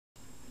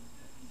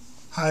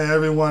Hi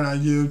everyone on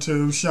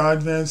YouTube, Shawne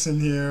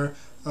Vincent here.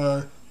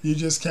 You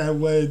just can't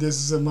wait. This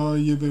is the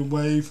moment you've been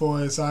waiting for.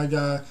 As I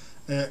got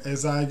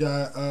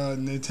Nintendo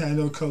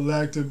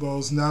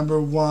Collectibles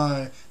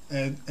 #1,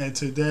 and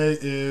today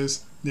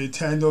is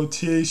Nintendo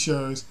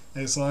T-shirts.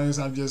 As long as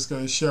I'm just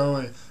gonna show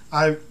it,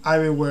 I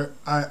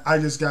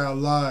just got a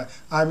lot.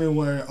 I've been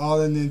wearing all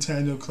the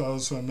Nintendo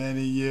clothes for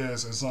many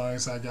years. As long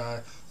as I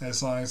got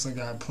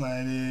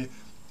plenty,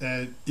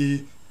 and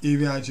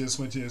even I just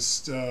went to the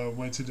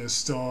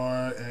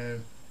store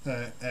and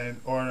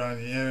ordered on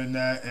the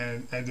internet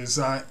and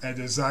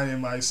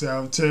designing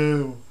myself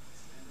too.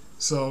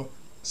 So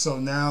so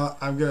now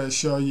I'm gonna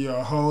show you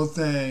a whole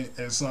thing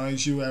as long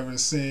as you ever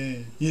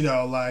seen,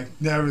 like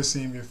never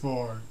seen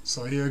before.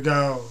 So here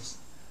goes.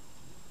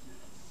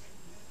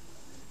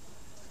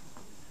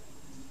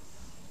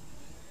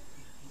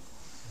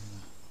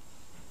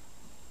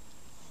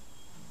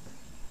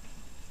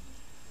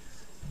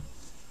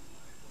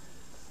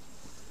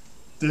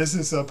 This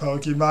is a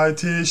Pokemon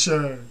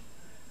T-shirt.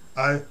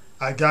 I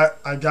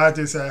got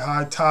this at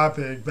Hot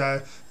Topic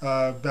back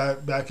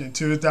in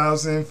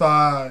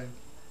 2005.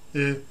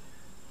 It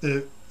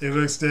it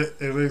looks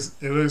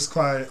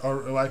quite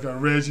like an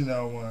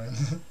original one.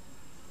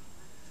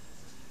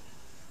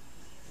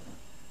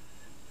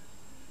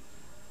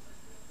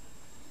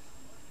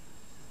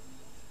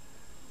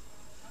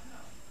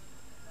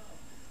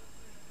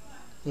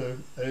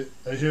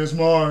 Here's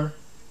more.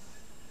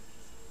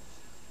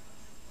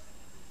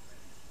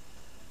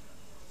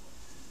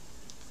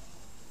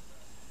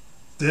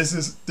 This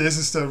is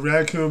the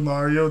Raccoon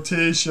Mario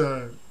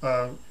T-shirt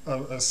of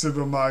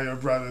Super Mario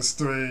Brothers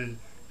 3,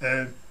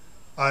 and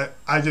I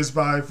just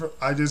buy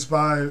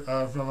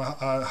from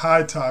a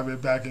High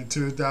Topic back in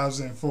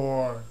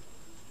 2004.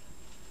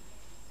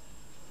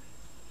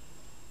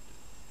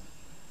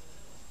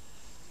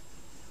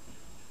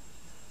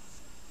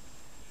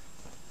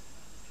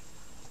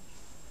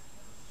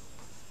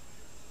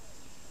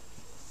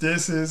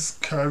 This is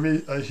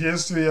Kirby, a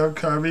history of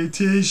Kirby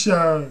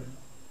T-shirt.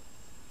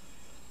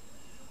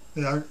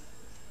 Yeah,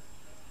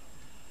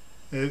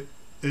 it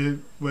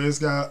where it's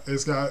got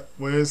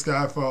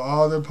for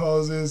all the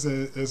poses.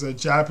 It's a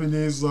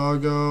Japanese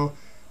logo,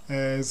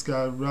 and it's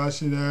got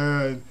Russian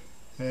there.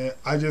 And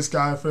I just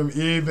got it from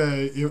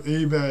eBay.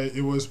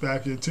 It was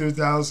back in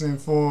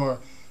 2004.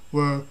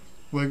 Well,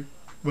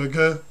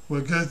 good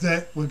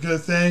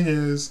thing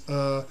is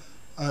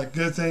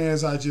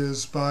I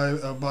just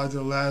bought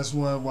the last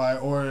one while I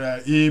ordered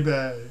at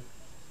eBay.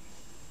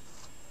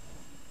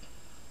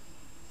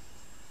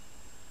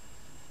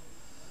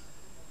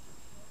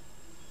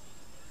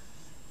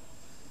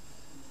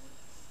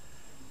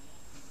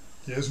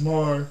 Here's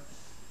more.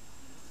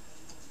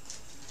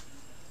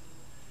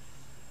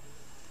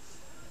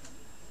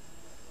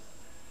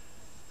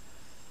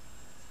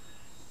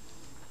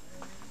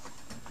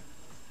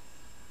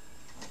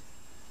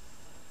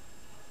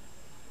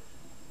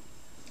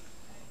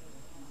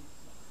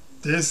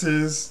 This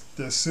is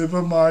the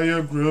Super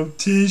Mario Group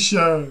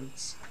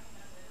T-shirts.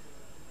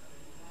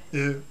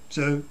 It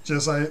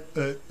just like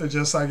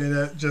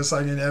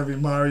in every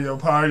Mario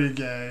Party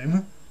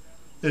game.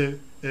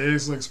 It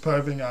just looks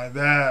perfect on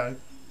that.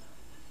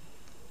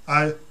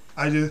 I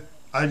I just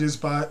I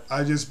just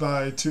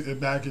bought it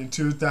back in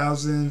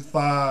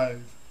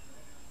 2005,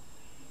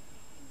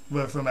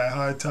 but from a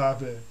Hot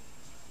Topic.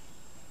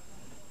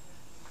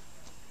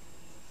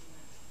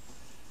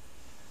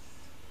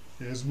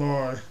 Here's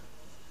more.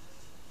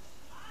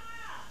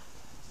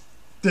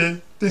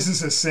 This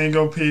is a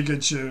single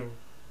Pikachu.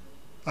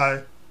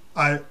 I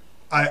I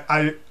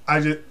I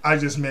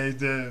just made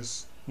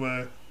this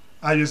where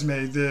why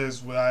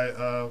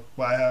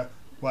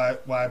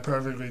I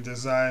perfectly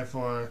designed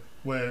for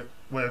where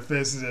it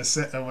fits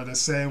with the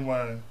same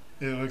one.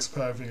 It looks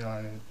perfect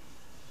on it.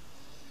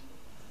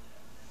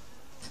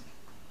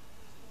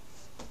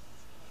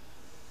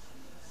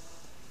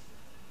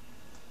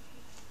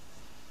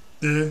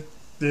 This,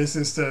 this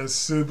is the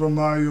Super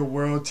Mario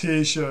World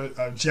T-shirt,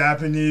 a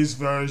Japanese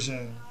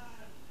version.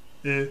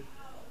 It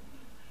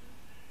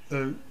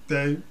you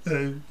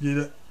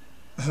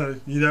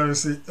never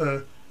see.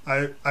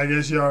 I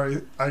guess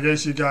you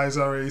guys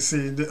already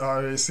seen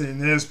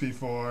this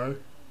before.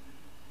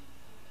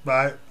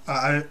 But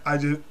I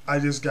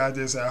just got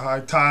this at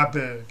Hot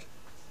Topic.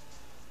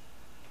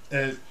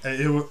 It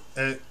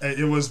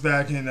was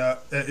back in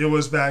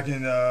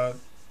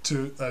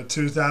to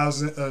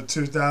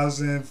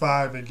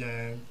 2005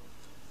 again.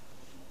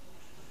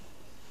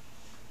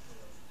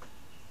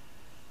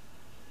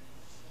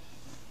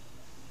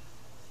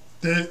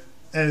 This,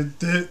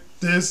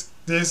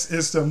 this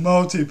is the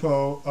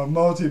multiple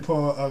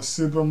of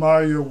Super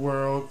Mario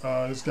World.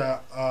 It's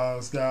got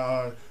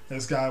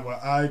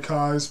what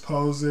icons,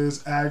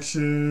 poses,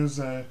 actions,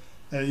 and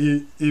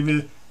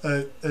even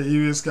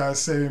it's got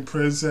Saving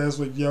Princess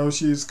with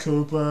Yoshi's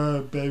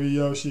Koopa, Baby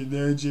Yoshi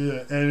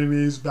Ninja, and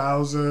enemies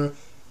Bowser,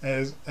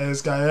 and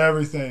it's got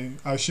everything.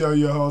 I'll show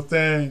you the whole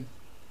thing.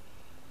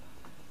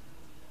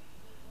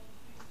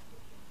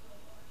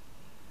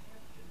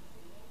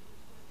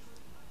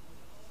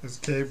 It's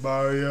Cape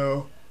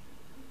Mario.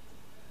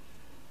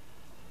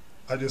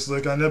 I just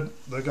look on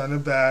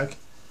the back,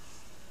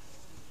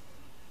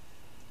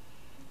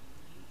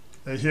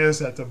 and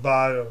here's at the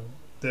bottom.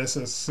 There's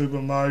a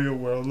Super Mario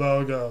World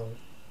logo.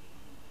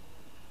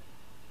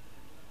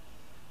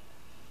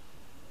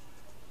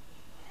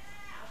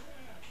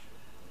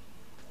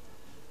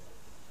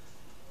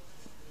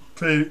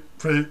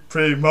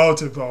 Pretty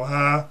multiple,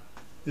 huh?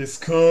 It's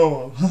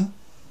cool.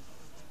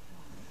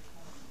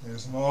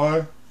 There's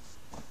more.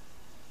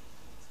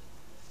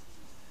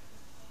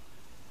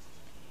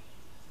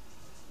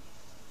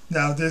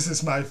 Now this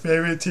is my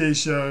favorite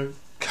T-shirt,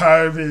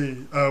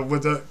 Kirby,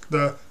 with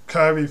the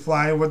Kirby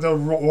flying with the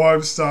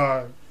warp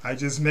star. I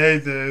just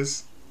made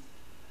this,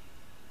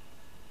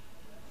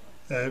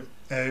 and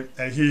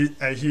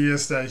he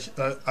is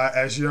the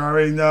as you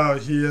already know,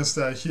 he is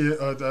the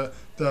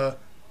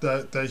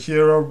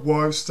hero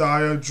warp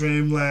star of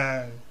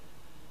Dreamland.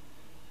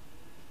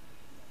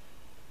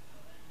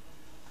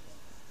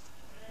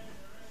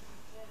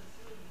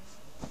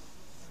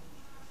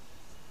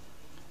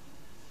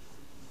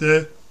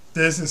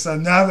 This is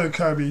another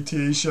Kirby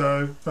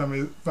T-shirt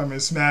from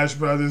his Smash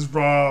Brothers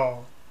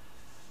Brawl.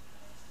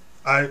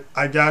 I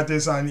got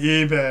this on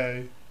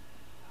eBay.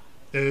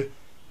 It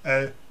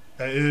it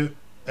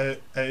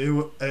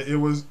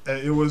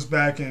was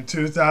back in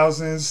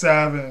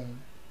 2007.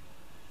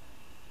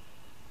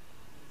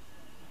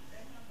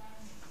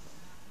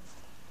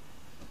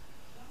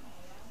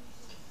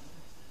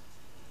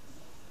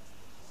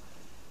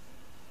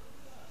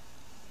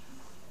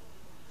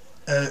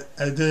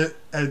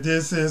 And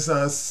this is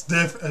a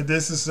stiff. And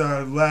this is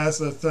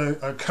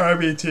a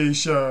Kirby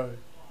T-shirt.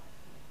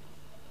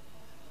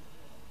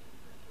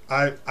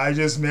 I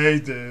just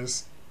made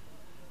this.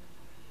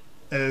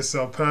 And it's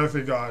so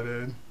perfect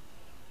on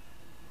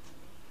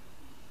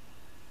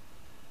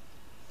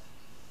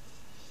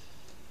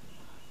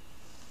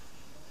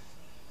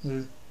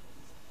it.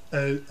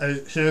 And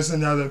here's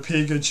another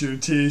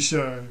Pikachu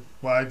T-shirt.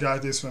 Well, I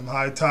got this from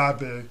High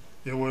Topic.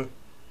 It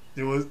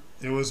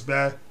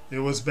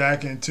was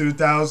back in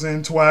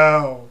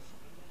 2012.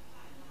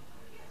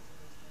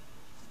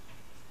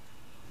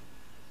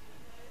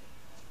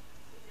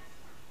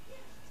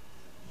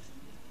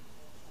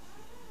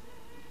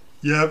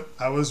 Yep,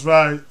 I was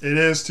right. It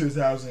is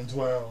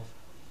 2012.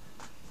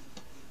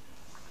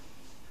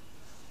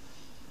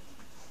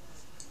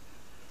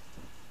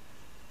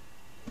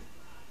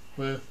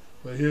 But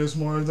here's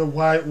more of the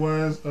white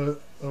ones.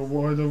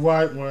 More of the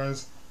white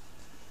ones.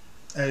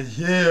 And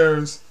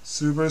here's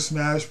Super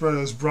Smash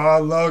Bros.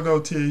 Brawl logo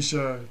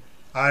T-shirt.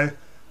 I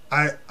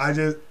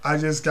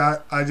just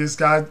got this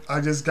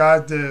I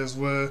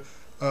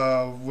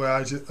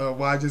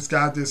just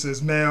got this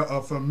as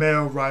mail for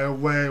mail right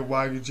away.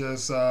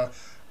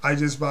 I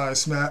just buy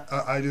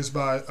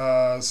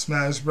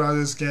Smash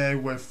Brothers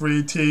game with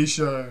free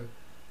T-shirt.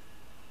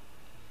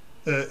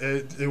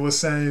 It was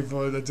saying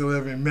for the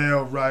delivery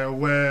mail right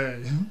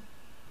away.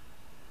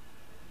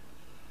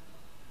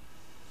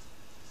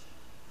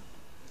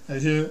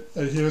 And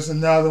here's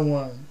another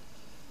one.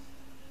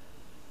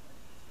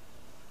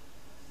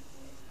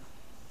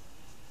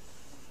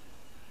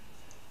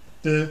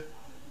 This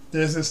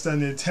is the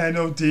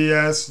Nintendo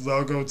DS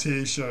logo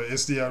T-shirt.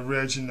 It's the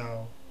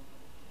original.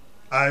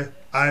 I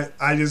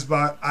just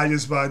bought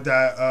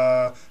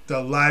that the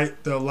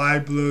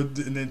light blue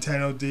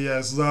Nintendo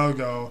DS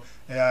logo,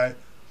 and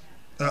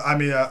a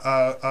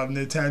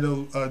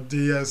Nintendo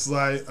DS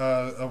Lite.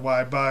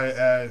 Why buy it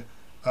at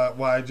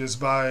why I just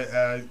buy it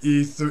at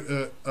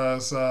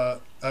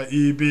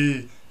EB.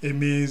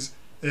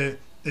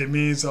 It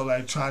means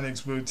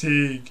electronics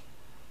boutique.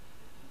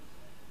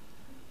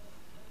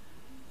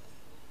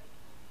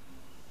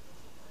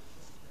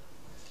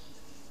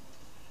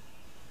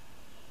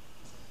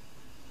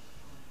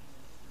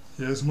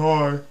 Here's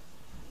more.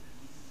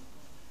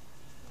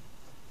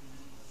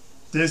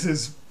 This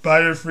is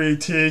Butterfree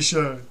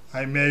T-shirt.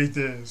 I made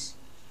this.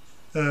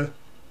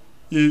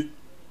 You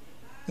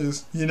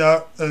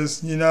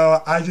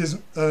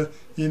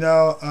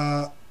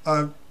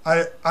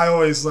I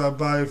always loved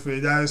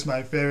Butterfree. That is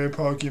my favorite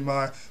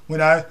Pokemon. When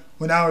I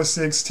was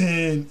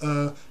 16,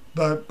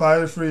 but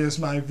Butterfree is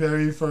my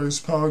very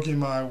first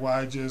Pokemon. Where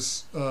I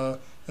just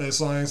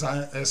as long as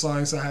I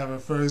have a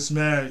first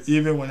mate,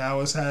 even when I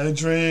had a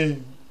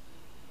dream.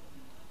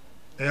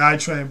 And I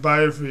trained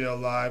Butterfree a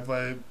lot,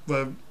 but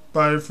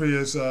Butterfree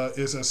is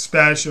a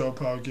special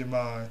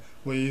Pokemon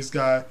where he's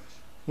got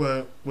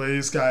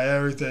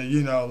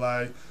everything,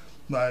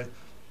 like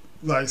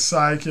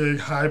Psychic,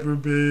 Hyper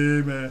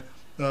Beam,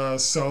 and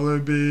Solar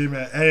Beam,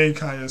 and any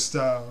kind of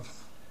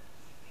stuff.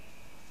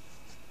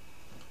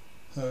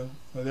 But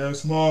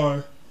there's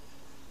more.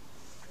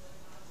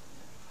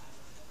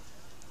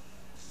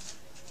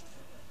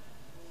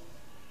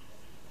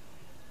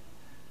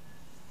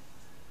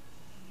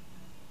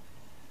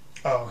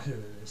 Oh, here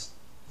it is.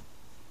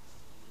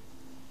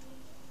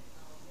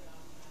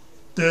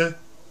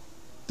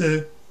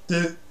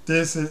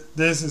 This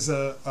is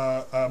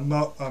a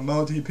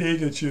multi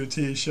Pikachu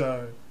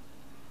T-shirt.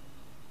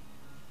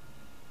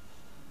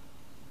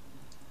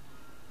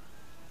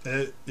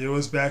 It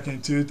was back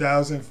in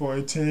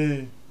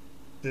 2014.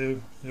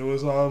 It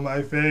was all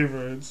my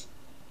favorites.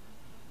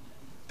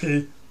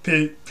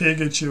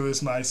 Pikachu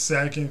is my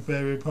second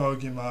favorite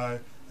Pokemon,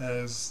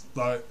 as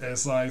long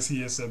as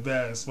he is the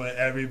best. When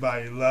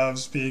everybody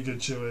loves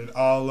Pikachu and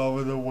all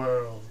over the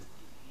world.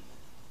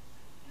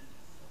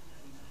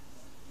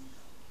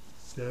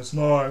 There's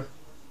more.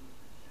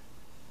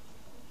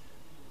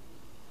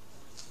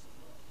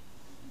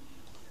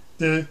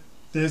 This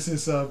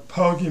is a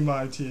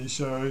Pokemon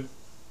T-shirt.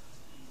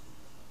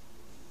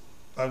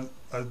 A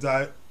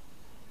di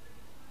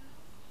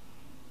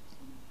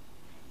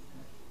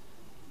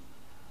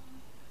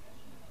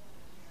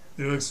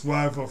It looks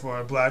wonderful for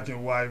a black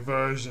and white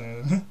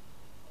version.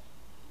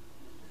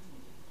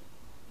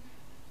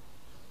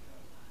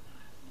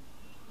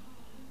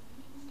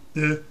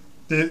 This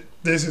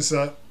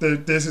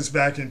is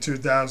back in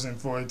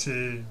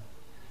 2014.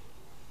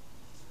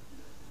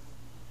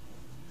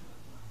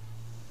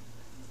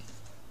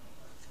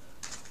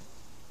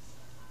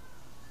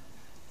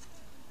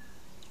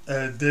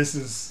 And this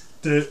is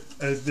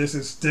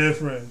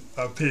different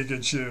of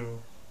Pikachu.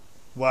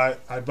 Why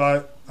I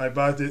bought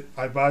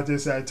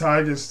this at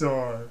Target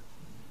store.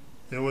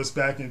 It was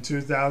back in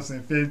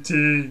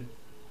 2015.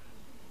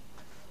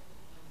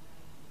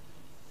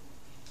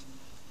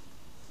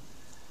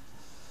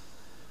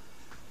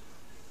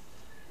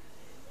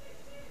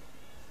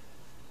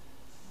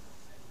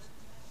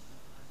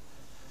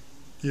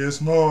 Here's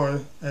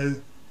more,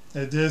 and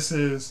this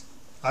is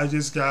I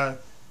just got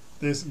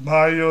this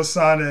Mario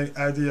Sonic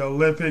at the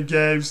Olympic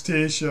Games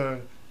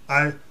T-shirt.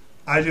 I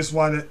just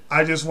wanted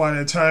a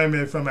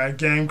tournament from a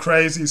Game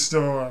Crazy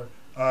store.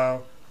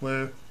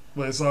 With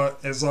as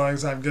long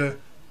as I'm good,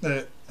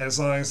 as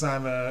long as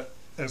I'm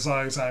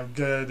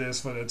good at this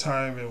for the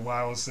tournament.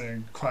 Why I was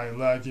saying quite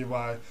lucky.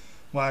 Why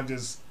I'm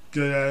just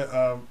good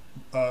at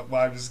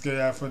why I'm just good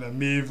at for the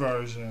me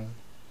version.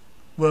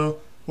 Well,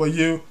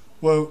 you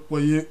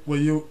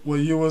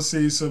will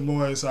see some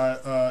more as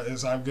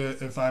I'm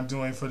good if I'm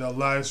doing for the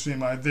live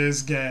stream on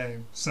this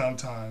game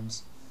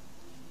sometimes.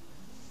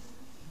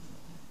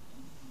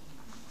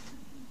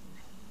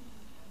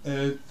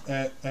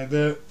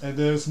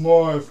 There's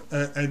more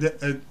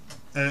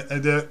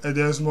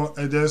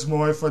there's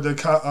more for the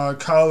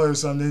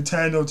colors on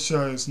Nintendo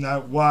shirts,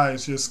 not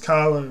whites, just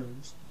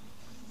colors.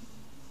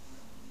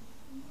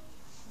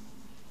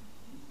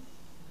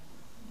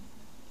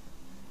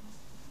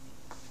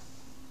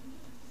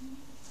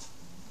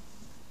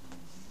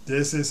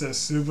 This is a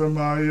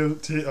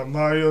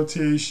Mario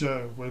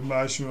T-shirt with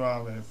mushroom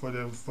on it for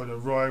the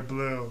royal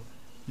blue.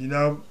 You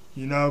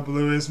know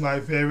blue is my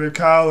favorite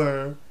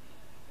color.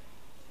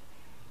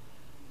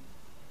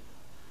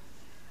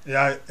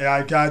 Yeah,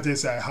 I got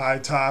this at High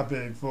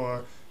Topic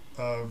for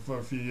a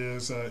few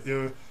years.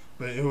 It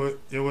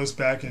was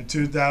back in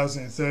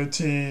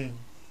 2013.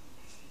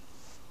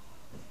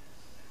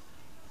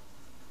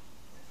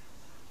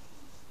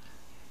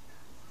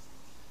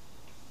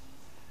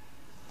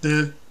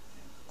 Did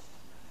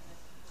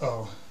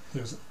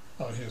here's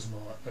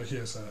more.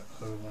 Here's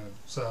another one.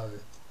 Sorry.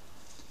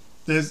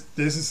 This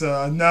is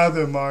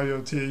another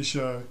Mario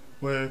T-shirt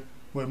where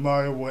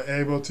Mario was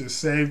able to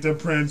save the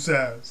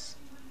Princess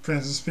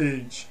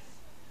Peach.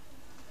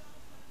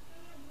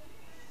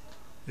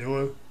 It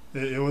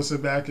was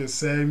back in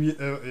same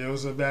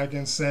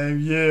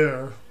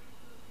year.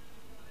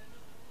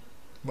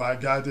 But I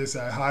got this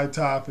at High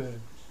Topic.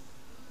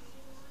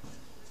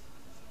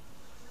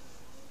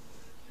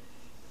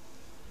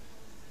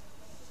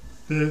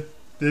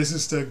 This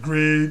is the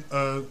green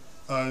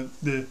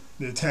the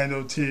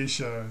Nintendo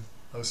T-shirt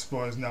of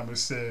Sports number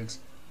 6.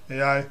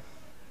 I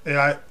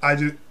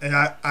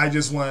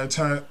just want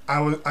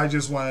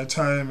a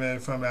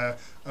tournament from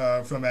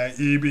an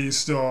EB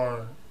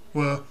store.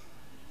 Well,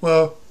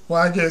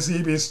 I guess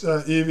EB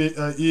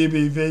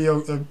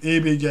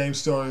game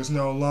store is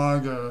no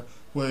longer.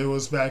 Well, it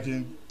was back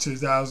in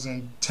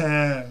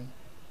 2010.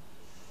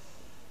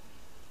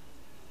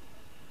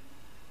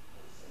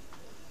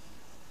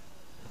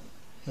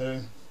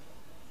 Okay.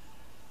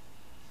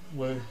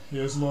 Well,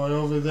 here's more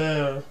over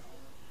there.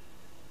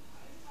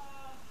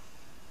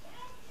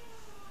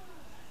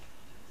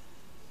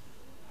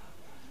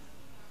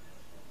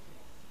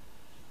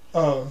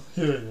 Oh,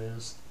 here it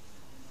is.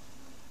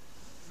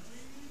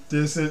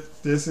 This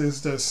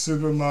is the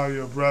Super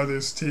Mario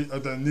Brothers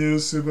the new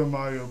Super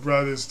Mario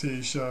Brothers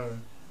T-shirt.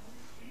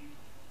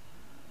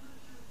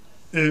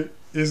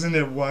 Isn't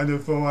it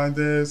wonderful on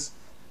this?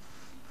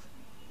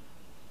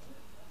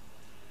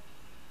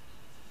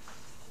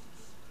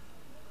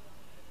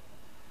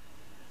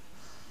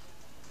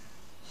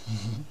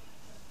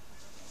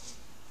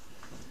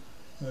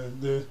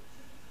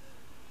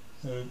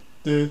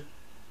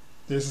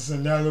 This is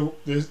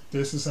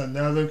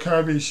another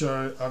Kirby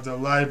shirt of the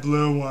light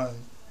blue one.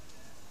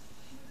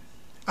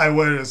 I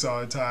wear this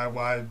all the time.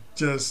 Why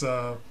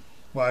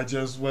I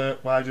just wear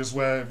it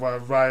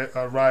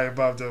right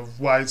above the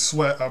white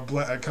sweat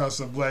a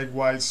custom black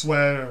white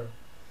sweater.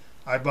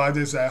 I bought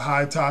this at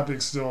High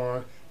Topic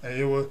store,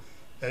 and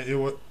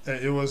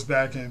it was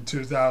back in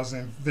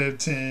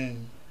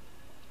 2015.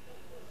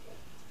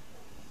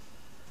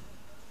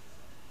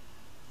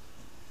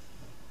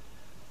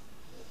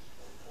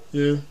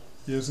 Yeah,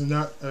 here's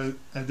another,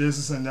 and this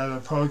is another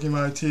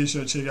Pokemon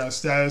T-shirt. Check out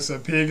Status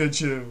of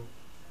Pikachu.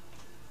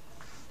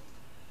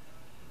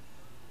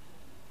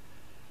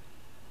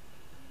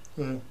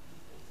 Uh,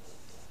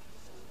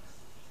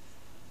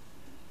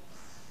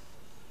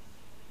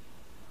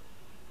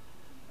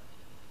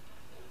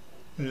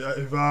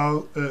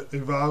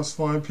 evolves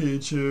from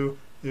Pichu,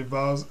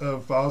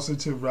 evolves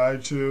into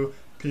Raichu.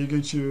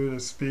 Pikachu, the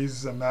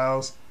species of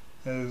mouse,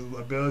 and his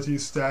ability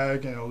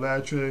static and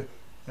electric,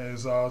 and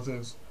his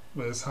also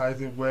with his height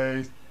and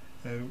weight,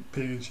 and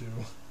Pikachu.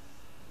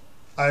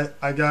 I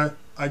got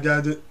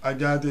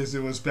this.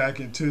 It was back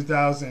in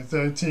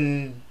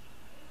 2013.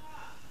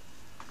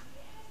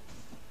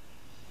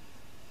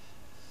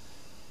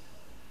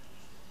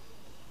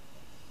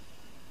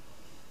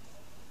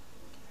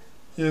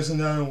 Here's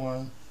another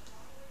one.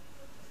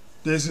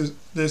 This is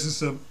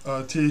a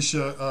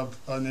T-shirt, a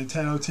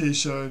Nintendo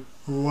T-shirt.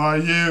 Who are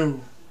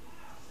you?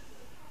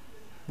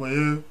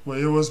 Where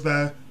it was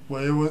back,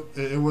 where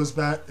it was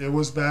back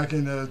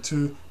in the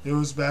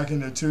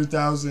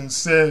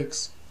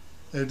 2006.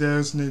 And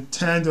there's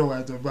Nintendo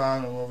at the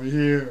bottom over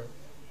here.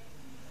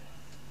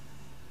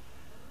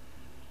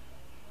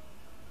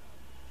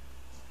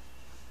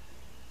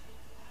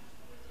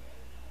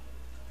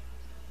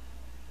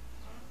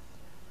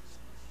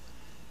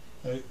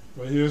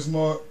 But here's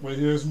more. But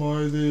here's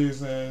more of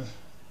these, and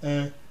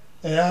it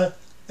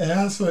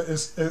has for it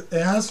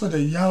has for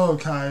the yellow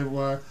kind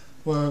why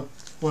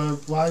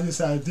I just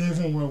had a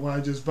different one. Why I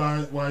just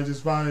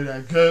bought it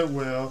at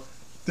Goodwill.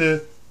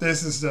 This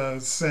is the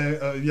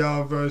same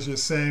yellow version,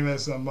 same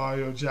as the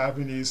Mario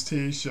Japanese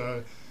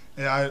T-shirt,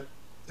 and I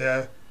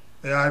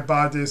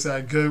bought this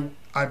at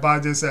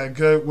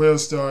Goodwill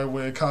store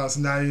where it costs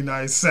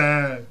 99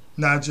 cents,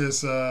 not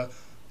just less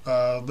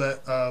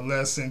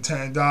than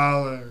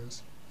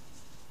 $10.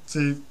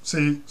 See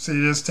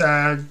this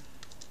tag?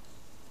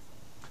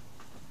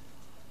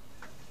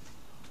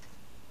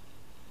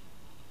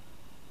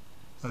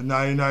 A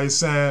 99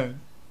 cents.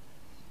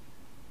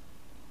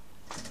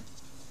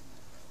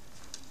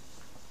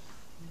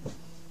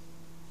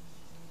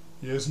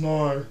 Here's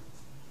more.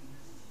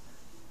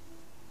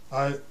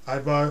 I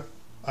bought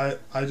I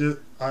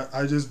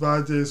just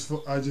bought this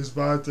I just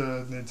bought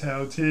the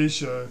Nintendo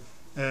T-shirt,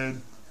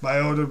 and my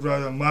older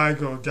brother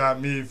Michael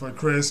got me for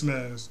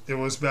Christmas. It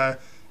was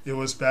back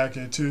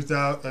in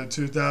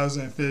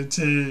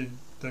 2015.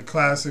 The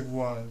classic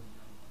one.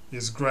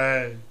 It's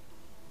gray.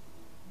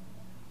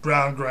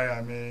 Brown gray,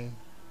 I mean.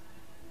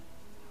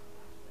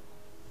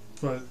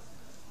 But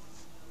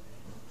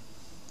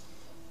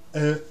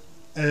I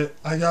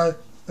got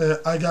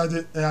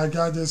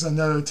this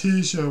another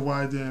T-shirt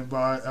why I didn't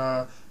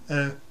buy.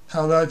 And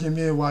how lucky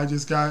me! Why I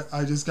just got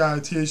a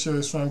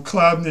T-shirt from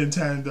Club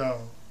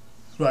Nintendo.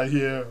 It's right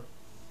here.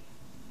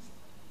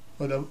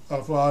 For the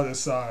other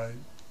side.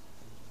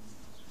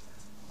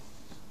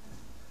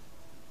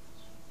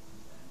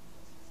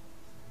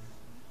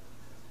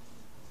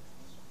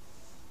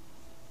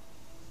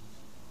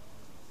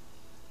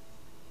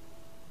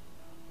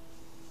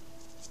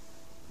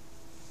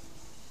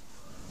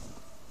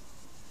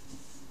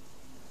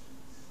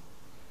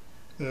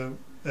 And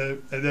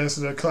there's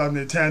the Club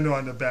Nintendo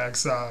on the back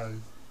side.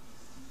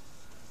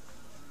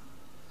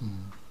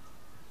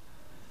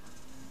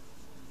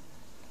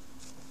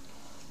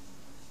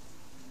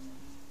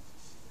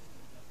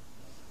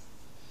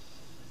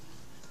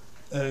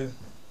 And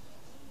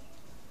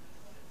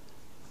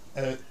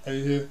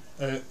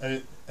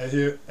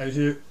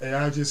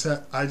I just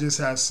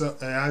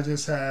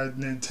had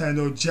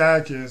Nintendo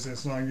jackets.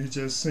 As long as you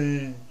just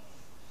seen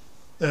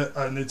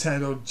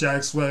Nintendo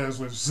jack sweaters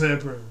with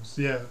zippers.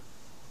 Yeah.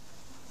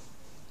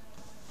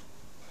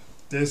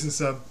 This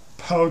is a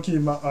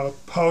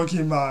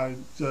Pokemon,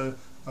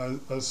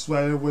 a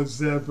sweater with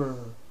zipper.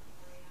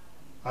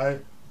 I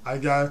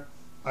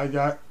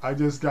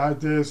just got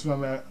this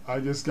from a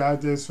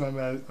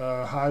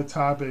Hot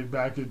Topic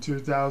back in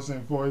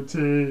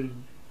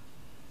 2014.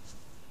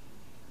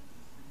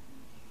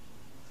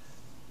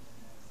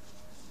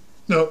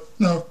 No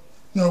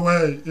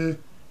way.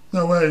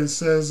 No way. It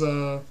says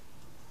no.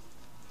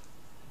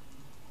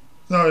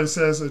 It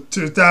says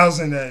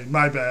 2008.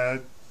 My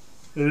bad.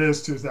 It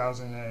is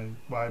 2008.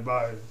 Why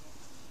buy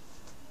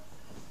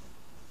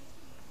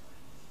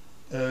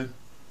it?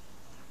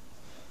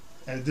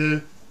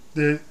 And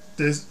this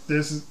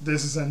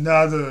is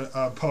another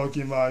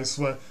Pokemon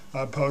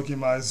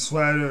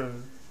sweater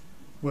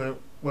with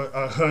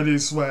a hoodie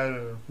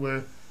sweater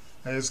with.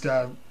 It's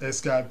got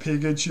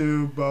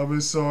Pikachu,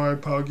 Bulbasaur,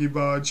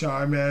 Pokeball,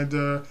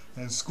 Charmander,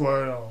 and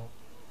Squirtle.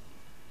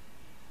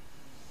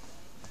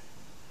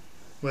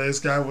 But it's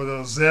got with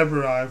a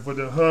zebra eye for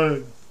the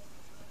hood.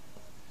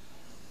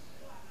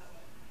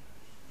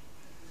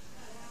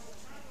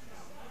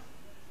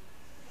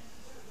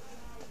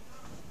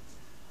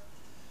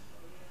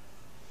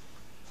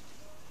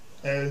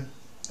 And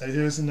And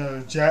here's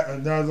another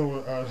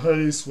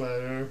hoodie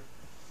sweater.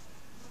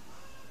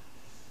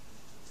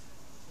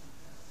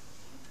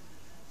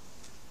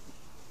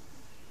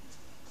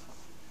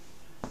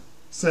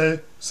 Same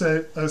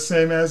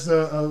as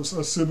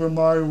the Super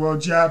Mario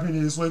World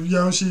Japanese with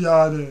Yoshi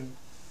on it.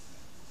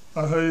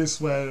 A hoodie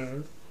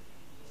sweater.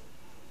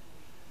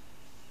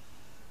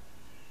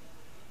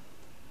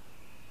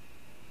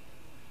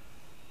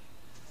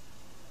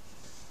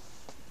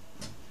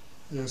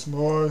 There's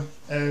more,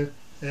 and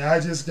I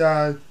just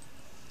got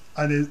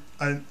a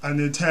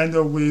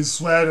Nintendo Wii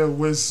sweater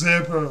with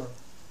zipper,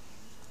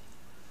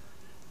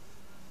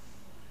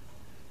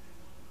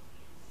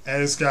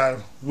 and it's got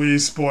Wii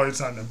Sports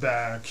on the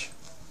back.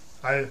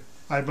 I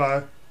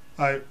buy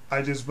I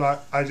just buy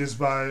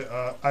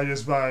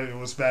it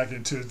was back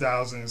in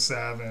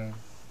 2007.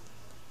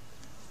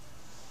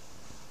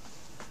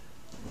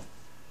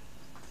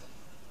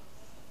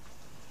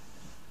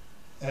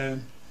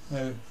 And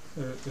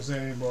is there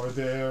any more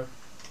there?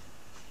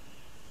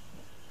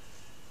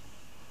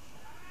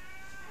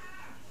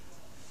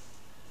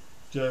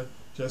 Just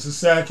a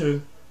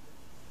second.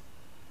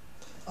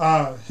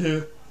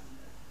 Here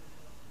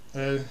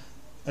and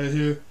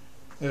here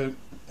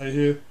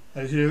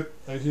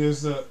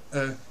here's the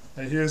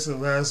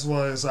last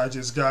ones I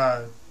just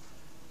got.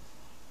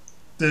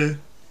 This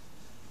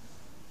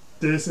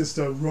is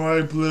the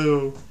Roy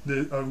Blue,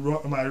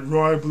 my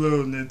Roy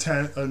Blue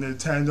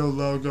Nintendo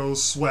logo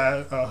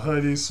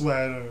hoodie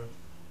sweater.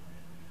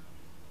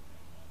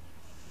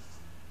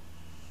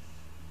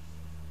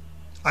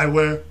 I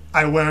wear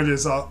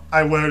this all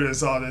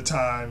the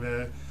time,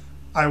 man.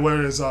 I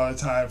wear this all the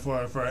time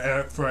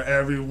for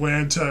every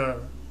winter.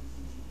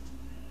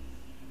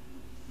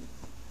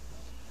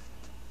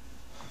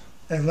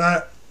 And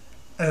last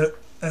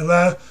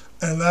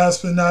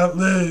but not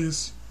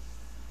least,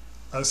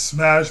 a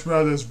Smash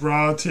Brothers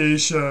Brawl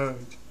T-shirt.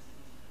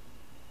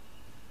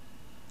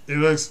 It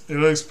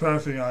looks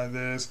perfect on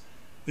this.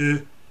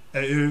 It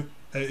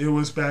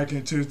was back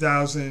in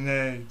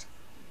 2008.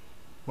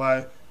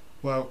 Why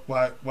I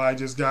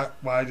just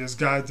got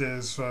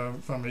this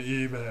from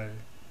eBay.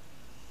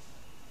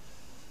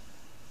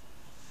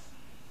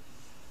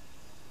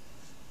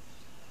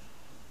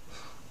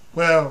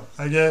 Well,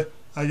 I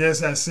guess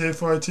that's it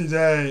for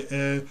today,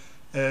 and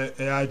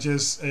I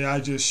just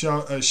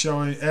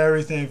showing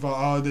everything for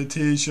all the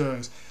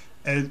T-shirts,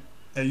 and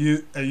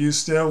you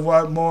still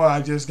want more?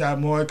 I just got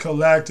more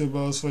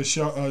collectibles for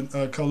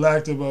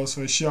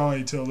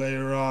showing till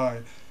later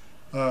on,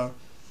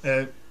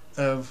 and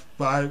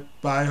but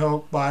I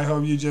hope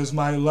you just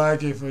might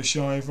like it for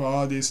showing for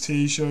all these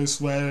T-shirts,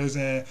 sweaters,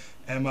 and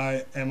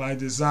my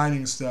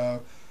designing stuff.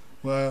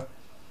 Well,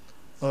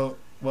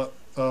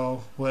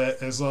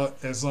 as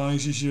long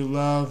as you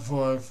love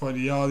for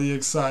all the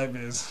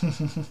excitement.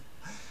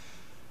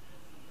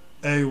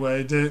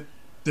 Anyway,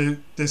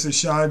 this is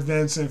Shawne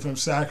Vincent from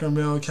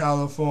Sacramento,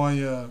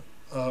 California.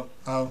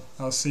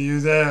 I'll see you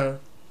there.